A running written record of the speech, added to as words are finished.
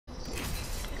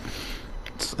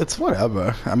It's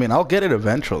whatever. I mean, I'll get it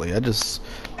eventually. It's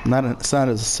not a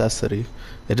necessity.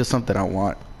 It's just something I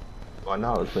want. Why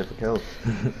not? Let's play for kills.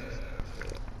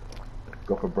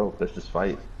 Go for broke. Let's just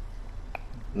fight.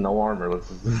 No armor.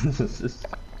 Let's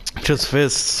just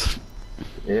fists.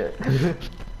 Yeah.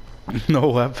 No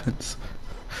weapons.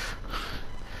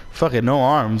 Fucking no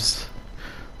arms.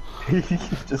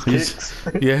 Just kicks.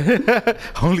 Yeah.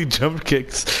 Only jump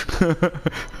kicks.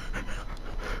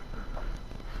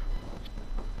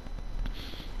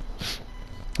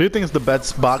 Who do you think is the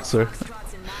best boxer?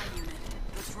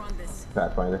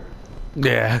 Pathfinder.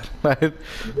 Yeah.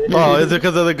 Oh, is it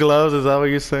because of the gloves? Is that what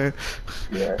you're saying?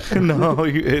 Yeah. No,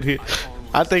 you idiot.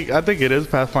 I think it is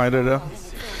Pathfinder though.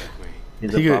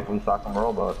 He's a problem soccer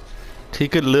robot. He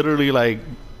could literally like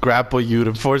grapple you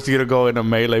to force you to go in a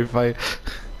melee fight.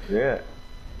 Yeah.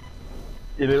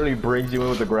 He literally brings you in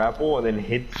with a grapple and then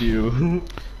hits you.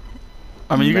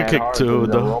 I mean, you can kick too,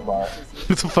 though.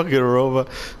 It's a fucking robot.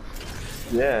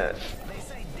 Yeah.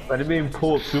 But him being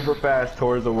pulled super fast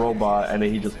towards the robot and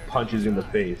then he just punches you in the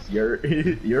face.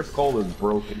 Your skull is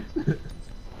broken.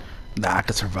 Nah, I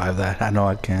can survive that. I know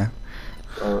I can.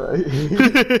 Alright.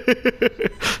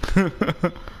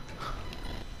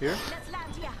 Here?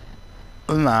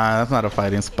 Nah, that's not a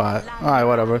fighting spot. Alright,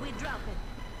 whatever.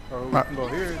 Or we can go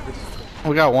here.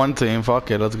 We got one team.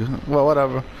 Fuck it. Let's go. Well,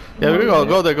 whatever. Yeah, we can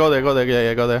go there.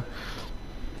 Yeah, go there.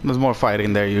 There's more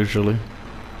fighting there usually.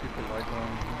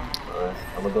 Alright,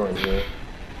 I'm gonna go in here.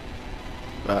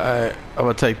 Alright, I'm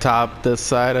gonna take top this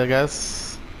side, I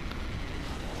guess.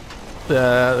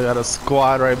 Yeah, we got a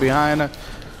squad right behind it.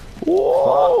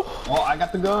 Whoa! Oh, I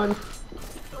got the gun.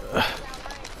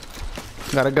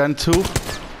 Got a gun too.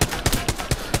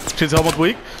 She's almost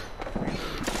weak.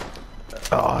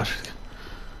 Oh,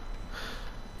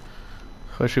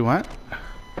 where she went?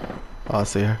 Oh, I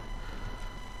see her.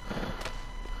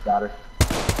 Got her.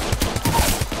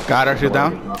 Got her. She's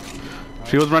down.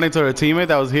 She was running to her teammate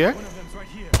that was here.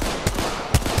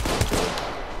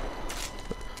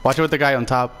 Watch it with the guy on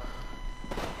top.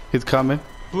 He's coming.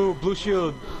 Blue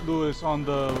shield, Lewis, on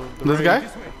the this right. guy?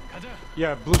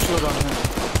 Yeah, blue shield on him.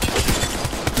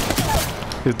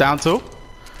 He's down too.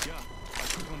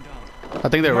 I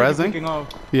think they're rezzing.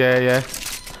 Yeah.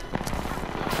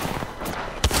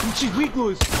 She's weak,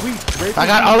 Lewis. Weak. All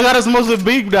I got is mostly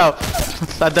beak now.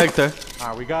 I decked her.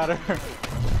 Ah, we got her.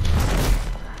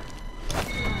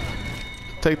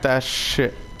 Take that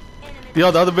shit.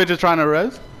 Yo, the other bitch is trying to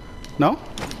res. No?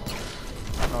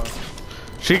 Oh.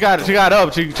 She got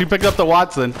up. She picked up the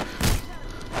Watson.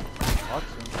 Watson?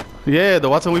 Yeah, the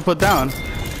Watson we put down.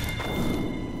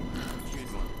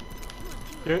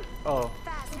 Here? Oh.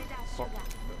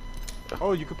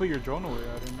 Oh, you could put your drone away.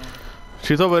 I didn't know.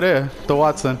 She's over there. The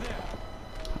Watson.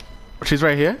 She's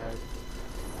right here.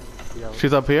 Yeah,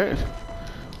 She's up here.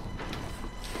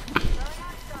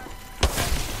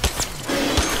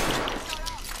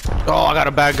 Oh, I got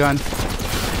a bad gun.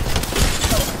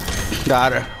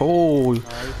 Got her. Oh,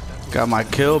 nice. got my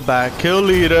kill back. Kill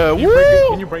leader. Can Woo!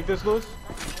 Can you break this, Lewis?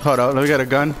 Hold on, let me get a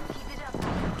gun.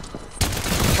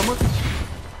 Someone?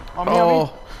 On me, Oh, on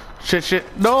me. shit.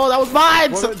 No, that was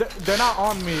mine. Well, they're not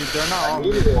on me. They're not I on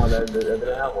me. needed one. I didn't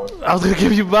have one. I was gonna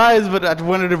give you buys, but I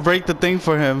wanted to break the thing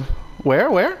for him. Where?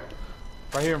 Right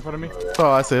here in front of me. Oh,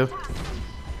 I see him.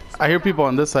 I hear people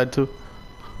on this side too.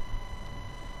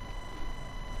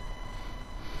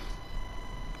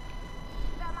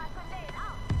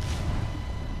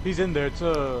 He's in there. It's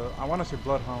a, I want to say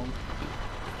Bloodhound.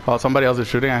 Oh, somebody else is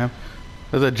shooting at him.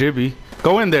 There's a Jibby.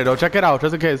 Go in there though. Check it out,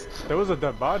 just in case. There was a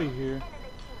dead body here.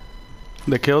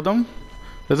 They killed him.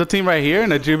 There's a team right here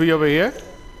and a Jibby over here.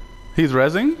 He's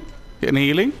rezzing and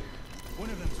healing.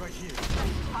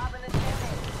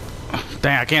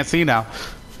 Dang, I can't see now.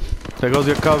 There goes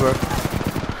your cover.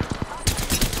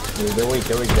 They're weak.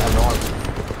 They have no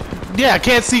armor. Yeah, I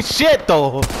can't see shit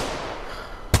though. You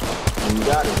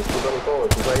got it. Just keep running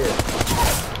forward. He's right here.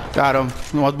 Got him.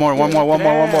 One more.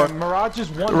 Damn, Mirage is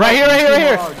one. Right here. He's right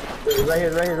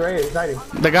here. He's hiding.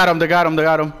 They got him.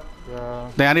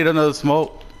 Yeah. Dang, I need another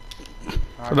smoke.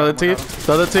 Another team?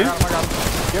 The other team? I got him.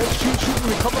 Yeah, shoot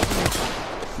me. Come up to me.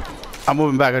 I'm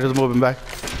moving back. I'm just moving back.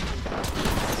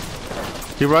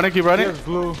 Keep running. Yes,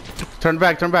 blue. Turn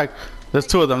back. There's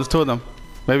two of them.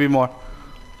 Maybe more.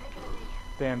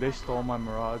 Damn, they stole my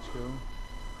Mirage, yo.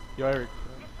 Yo, Eric.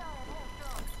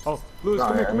 Oh, Lewis,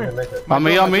 Nah, come here. On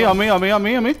me.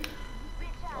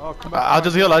 Oh, come back. I'll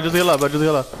just heal up.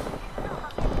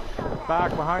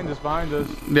 Back, behind us. Yeah,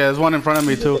 there's one in front of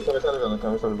me too.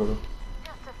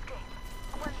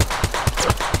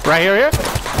 Right here.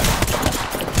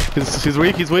 He's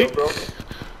weak.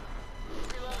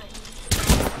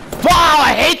 Wow,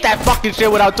 I hate that fucking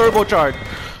shit without turbocharge.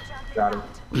 Got him.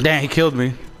 Dang, he killed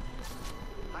me.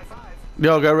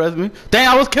 Yo, got res me. Dang,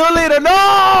 I was kill leader.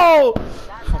 No!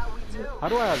 How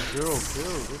do I have 0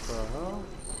 kills? What the hell?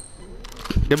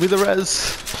 Give me the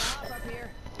res.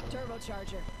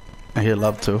 And he'd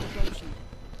love to.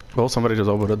 Oh, somebody just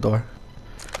opened the door.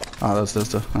 Oh, that's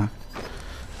this.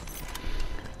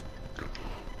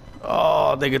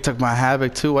 Oh, they took my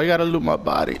havoc too. Why you gotta loot my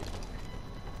body?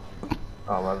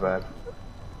 Oh, my bad.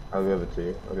 I'll give it to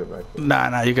you. I'll give it back to you.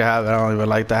 Nah, you can have it. I don't even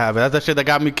like the habit. That's the shit that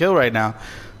got me killed right now.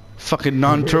 Fucking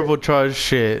non-turbocharged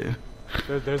shit.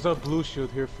 There's a blue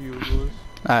shield here for you, Lewis.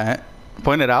 Alright.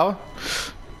 Point it out.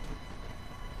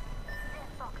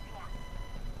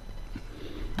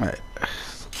 Alright.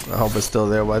 I hope it's still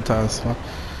there by the time.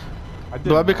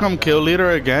 Do I become kill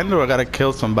leader again, or I gotta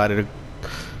kill somebody to...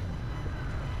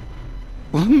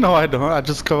 No, I don't. I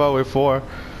just come out with 4.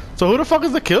 So who the fuck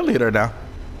is the kill leader now?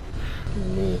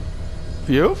 Me.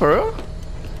 You? For real?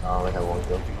 I only have 1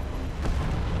 kill.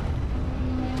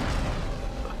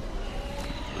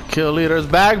 Kill leader's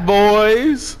back,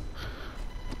 boys!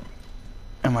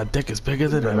 And my dick is bigger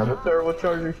than Another ever.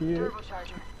 turbocharger here.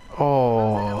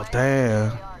 Oh,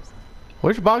 damn.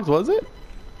 Which box was it?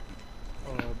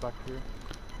 Back here.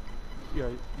 Yeah,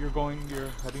 you're heading there.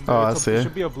 Oh, I see. It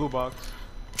should be a blue box.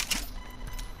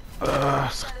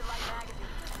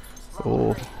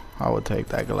 Oh, I would take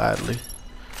that gladly.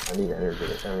 I need energy.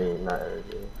 I mean, not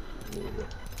energy. I need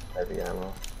heavy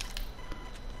ammo.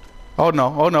 Oh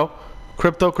no.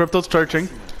 Crypto's searching.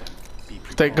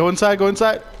 Go inside.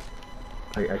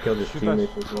 I killed his Shoot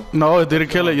teammate as well. No, it didn't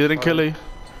kill it. You didn't kill it.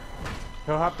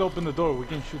 He'll have to open the door. We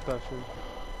can shoot that shit.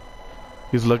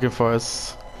 He's looking for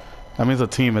us. That means a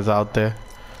team is out there.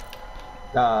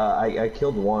 I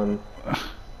killed one.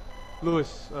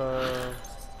 Lewis,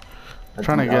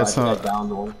 Trying to get some. I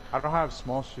downed one. I don't have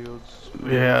small shields.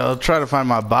 Yeah, I'll try to find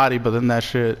my body, but then that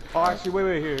shit. Oh, actually,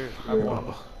 wait, here. I have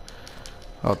one.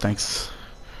 Oh, thanks.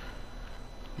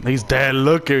 He's dead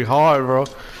looking hard, bro.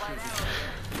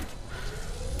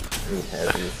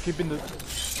 Heavy.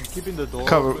 Keeping the door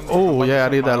Cover. open. Oh, yeah, I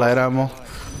need that light ammo.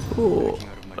 Ooh,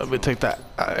 let me take that.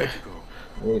 I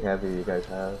need heavy. You guys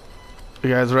have. You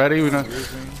guys ready? I'm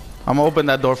gonna open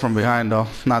that door from behind, though.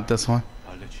 Not this one.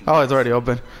 Oh, it's already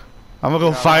open. I'm gonna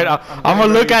go fight. I'm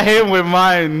gonna look at him with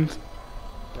mine.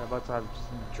 Yeah, about to have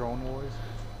drone wars.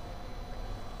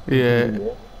 Yeah.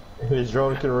 His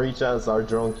drone can reach us. Our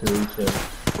drone can reach him.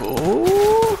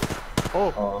 Ooh.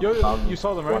 Oh, yo, you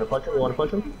saw them, right? You wanna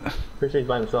punch him? Pretty sure he's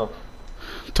by himself.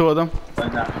 2 of them.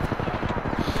 Like that.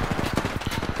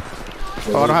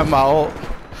 Oh, I don't have my ult.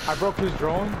 I broke his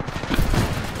drone.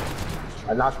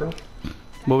 I knocked him.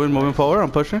 Moving forward. I'm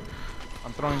pushing.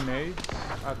 I'm throwing nades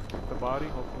at the body.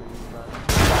 Hopefully he's back.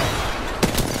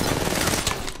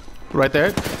 Right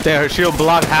there. There, shield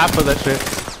blocked half of that shit.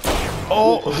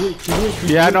 Oh.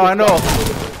 Yeah, I know.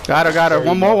 Got her.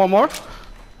 One more.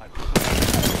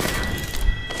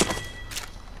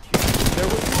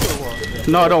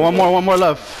 No, one more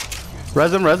left.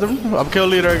 Res him. I'm kill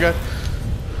leader again.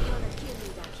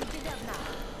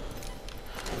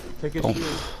 Take his shield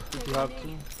if you have to.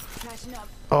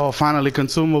 Oh, finally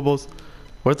consumables.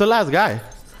 Where's the last guy?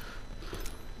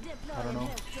 I don't know.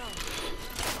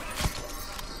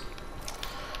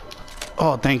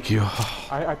 Oh, thank you.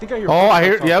 I think I hear. Oh, I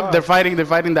hear. footsteps Yep, outside. they're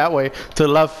fighting that way to the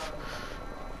left.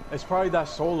 It's probably that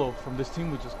solo from this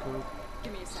team we just killed.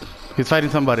 He's fighting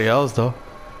somebody else though.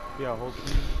 Yeah, whole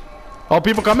team. Oh,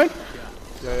 people coming?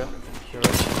 Yeah. They're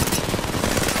right.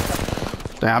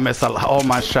 Damn, I missed all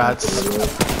my shots.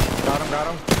 Got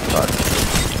him.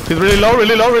 He's really low.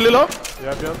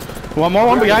 Yep. One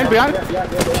more, behind. Yeah.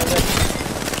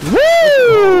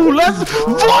 Woo! What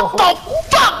the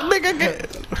fuck, nigga?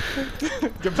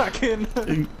 Get back in.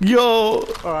 Yo.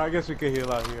 Oh, I guess we can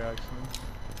heal out here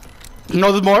actually.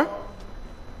 No, there's more.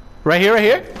 Right here.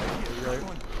 Right.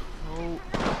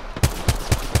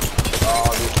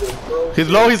 He's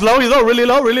low, really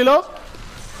low.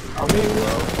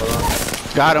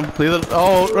 Got him.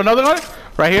 Oh, another one?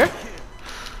 Right here.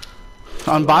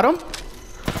 On bottom.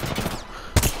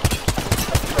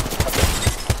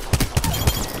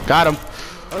 Got him.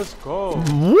 Let's go.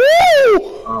 Woo!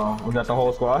 Oh, was that the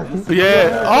whole squad?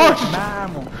 Yeah. Oh.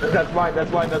 That's mine.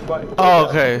 Oh,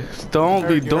 okay. Don't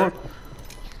be doing.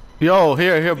 Yo,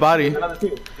 here, body. Another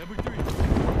team.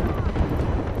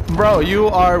 Bro, you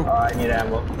are. I need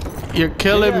ammo. You're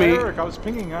killing me. Eric, I was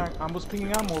pinging ammo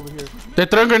over here. They're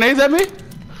throwing grenades at me?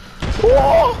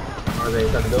 Whoa! Are they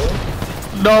inside the building?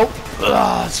 No.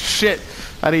 Ah, shit.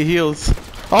 I need heals.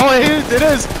 Oh, it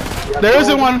is. There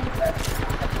isn't one.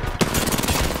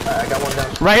 I got one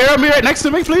down. Right here, on me, right next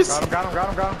to me, please. Got him.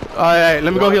 Alright,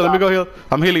 let me go heal.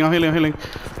 I'm healing.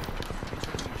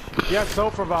 Yeah,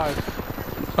 self-revive.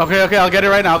 Okay, I'll get it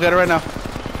right now.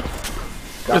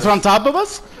 It's on top of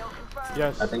us?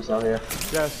 Yes. I think so, yeah.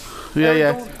 Yes.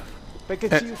 Yeah. They can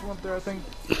see us from up there, I think.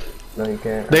 No, you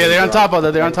can't. They're on top of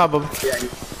it. They're on top of it. Yeah.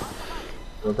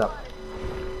 What's up?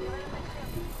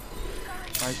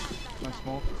 Nice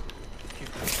smoke.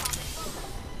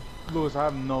 Lewis, I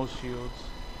have no shields.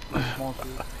 No small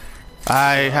shields.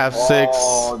 I have 6.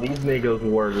 Oh, these niggas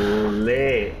were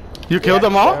lit. You killed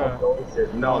them all? Yeah.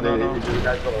 No, No. they just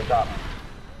guys on top.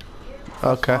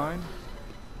 Okay. Fine.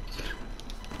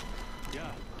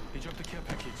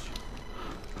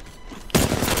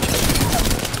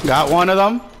 Got one of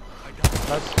them.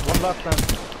 That's one left then.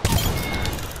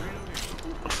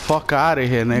 Fuck out of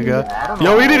here, nigga.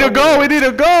 Yo, we need to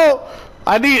go.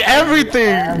 I need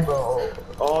everything.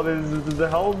 Oh, this is the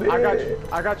helmet.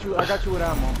 I got you with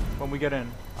ammo when we get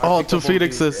in. Oh, 2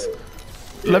 Phoenixes.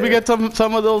 Let me get some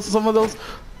of those.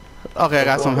 Okay, I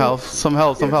got some health. Some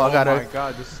health. I got Oh it. my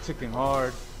god, this is ticking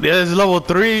hard. Yeah, it's level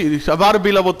 3. It's about to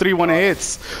be level 3 when it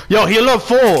hits. Yo, heal up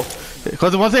full.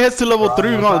 Because once it hits to level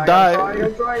 3, we're gonna die.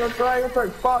 I'm trying.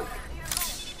 Fuck.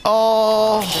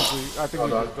 Oh, I think we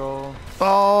should go.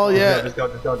 oh yeah. Just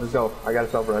go. I got a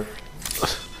self-res.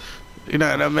 You're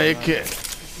not gonna make it.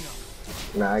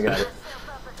 Nah, I got it.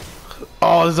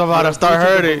 Oh, this is about to start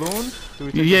hurting.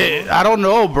 Yeah, I don't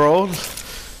know, bro.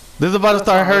 This is about to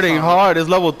start hurting hard. It's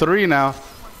level 3 now.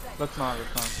 Let's not.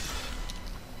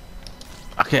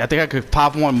 Okay, I think I could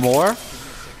pop one more.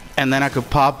 And then I could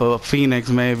pop a Phoenix,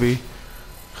 maybe.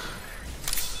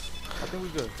 I think we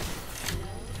good.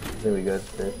 Really good.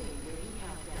 Yeah.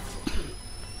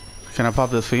 Can I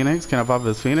pop this Phoenix?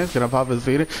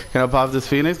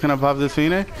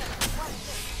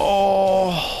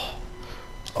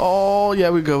 Oh, yeah,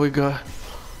 we good.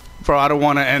 Bro, I don't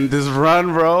want to end this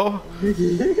run, bro.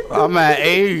 I'm at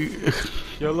 8.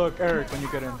 Yo, look, Eric, when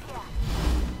you get in.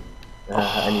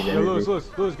 I need Yo, energy.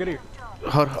 Lewis, get here.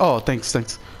 Oh, thanks.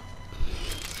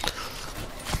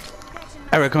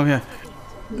 Eric, come here.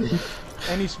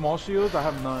 Any small shields? I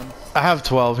have none. I have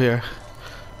 12 here.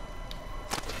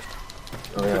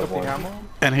 Oh, Pick yeah, up the one. ammo.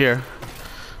 And here.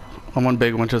 I'm one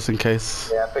big one just in case.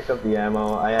 Yeah, I picked up the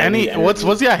ammo.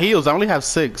 What's your heals? I only have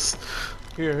 6.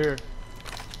 Here.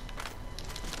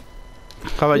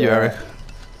 How about you, Eric?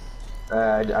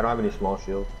 I don't have any small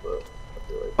shields, but I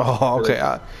feel like. Oh, okay.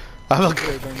 I look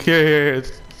here.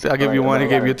 I'll give you one. He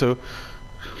gave you 2.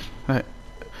 Alright.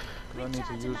 I need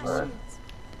to use one.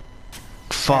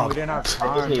 Fuck. We didn't have I just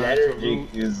time. need man, to energy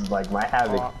loot. because like my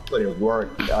havoc put in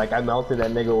work. Like I melted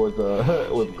that nigga with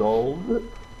with gold,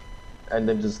 and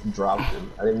then just dropped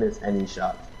him. I didn't miss any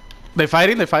shots. They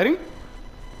fighting? I got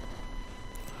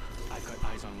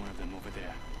eyes on one of them over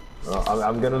there.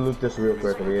 I'm gonna loot this real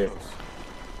quick over here.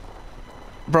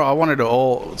 Bro, I wanted to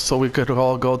all so we could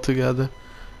all go together.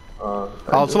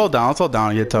 I'll slow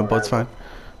down your tempo. It's fine.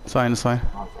 It's fine.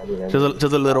 Just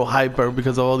a little hyper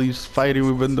because of all these fighting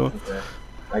we've been doing. Okay.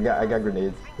 I got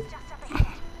grenades.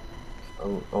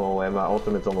 Oh wait, my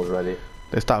ultimate's almost ready.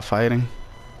 They stopped fighting.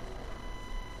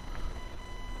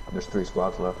 There's 3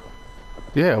 squads left.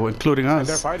 Yeah, well, including And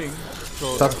they're us. fighting.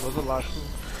 So That's- those are the last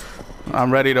 2. I'm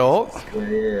ready to ult.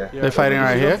 Yeah. Yeah, They're fighting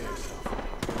right here.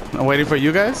 I'm waiting for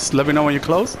you guys. Let me know when you're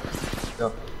close.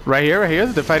 Go. Right here.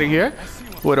 They're fighting here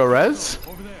with a res.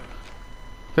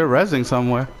 They're resing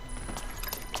somewhere.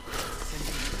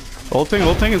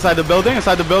 Ulting inside the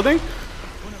building.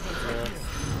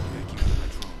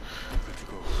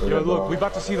 Yo, look, we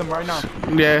about to see them right now.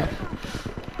 Yeah.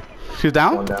 She's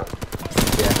down? One down.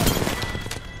 Yeah.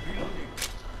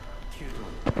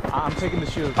 I'm taking the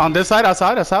shield. On this side,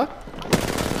 outside.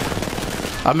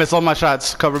 I missed all my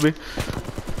shots. Cover me.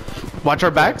 Watch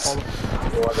our backs. No.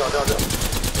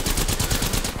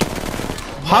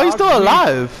 How you still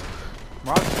alive?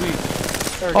 Mirage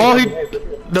sweet. Eric, Oh, get he...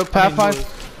 up. The Pathfinder.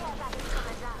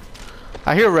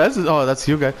 I hear res. Oh, that's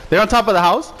you guys. They're on top of the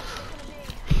house.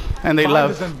 And they Behind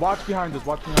left. us, then watch behind us.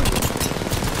 Got him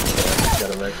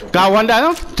right there. Got one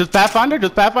down. Just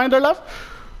Pathfinder left.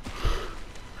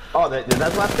 Oh,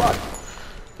 that's last squad.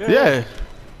 Yeah.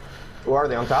 Where are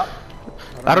they on top?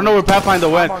 I don't know where Pathfinder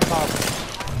I'm went. on top.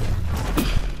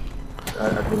 I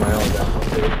threw my own down.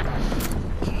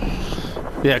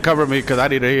 Yeah, cover me because I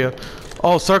need to heal.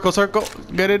 Oh, circle.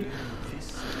 Get it.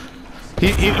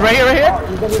 He right here.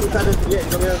 He's gonna be inside this. Yeah,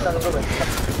 he's gonna be inside the building.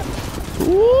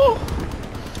 Ooh.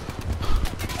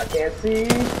 I can't see.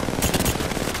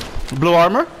 Blue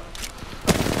armor.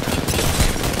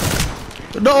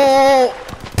 No.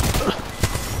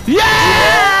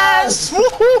 Yes! Yes!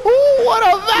 What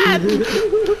a man!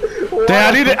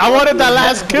 Damn, I wanted that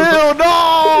last kill. No,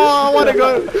 I want to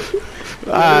go.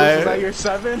 Is that your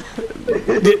 7?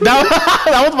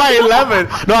 That was my 11.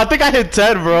 No, I think I hit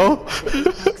 10, bro.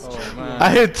 Oh man. I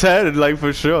hit 10, like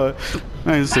for sure.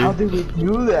 Let me see. How did we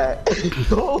do that?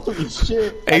 Holy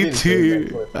shit.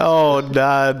 18. Oh,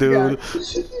 nah, dude.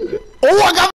 Oh, I got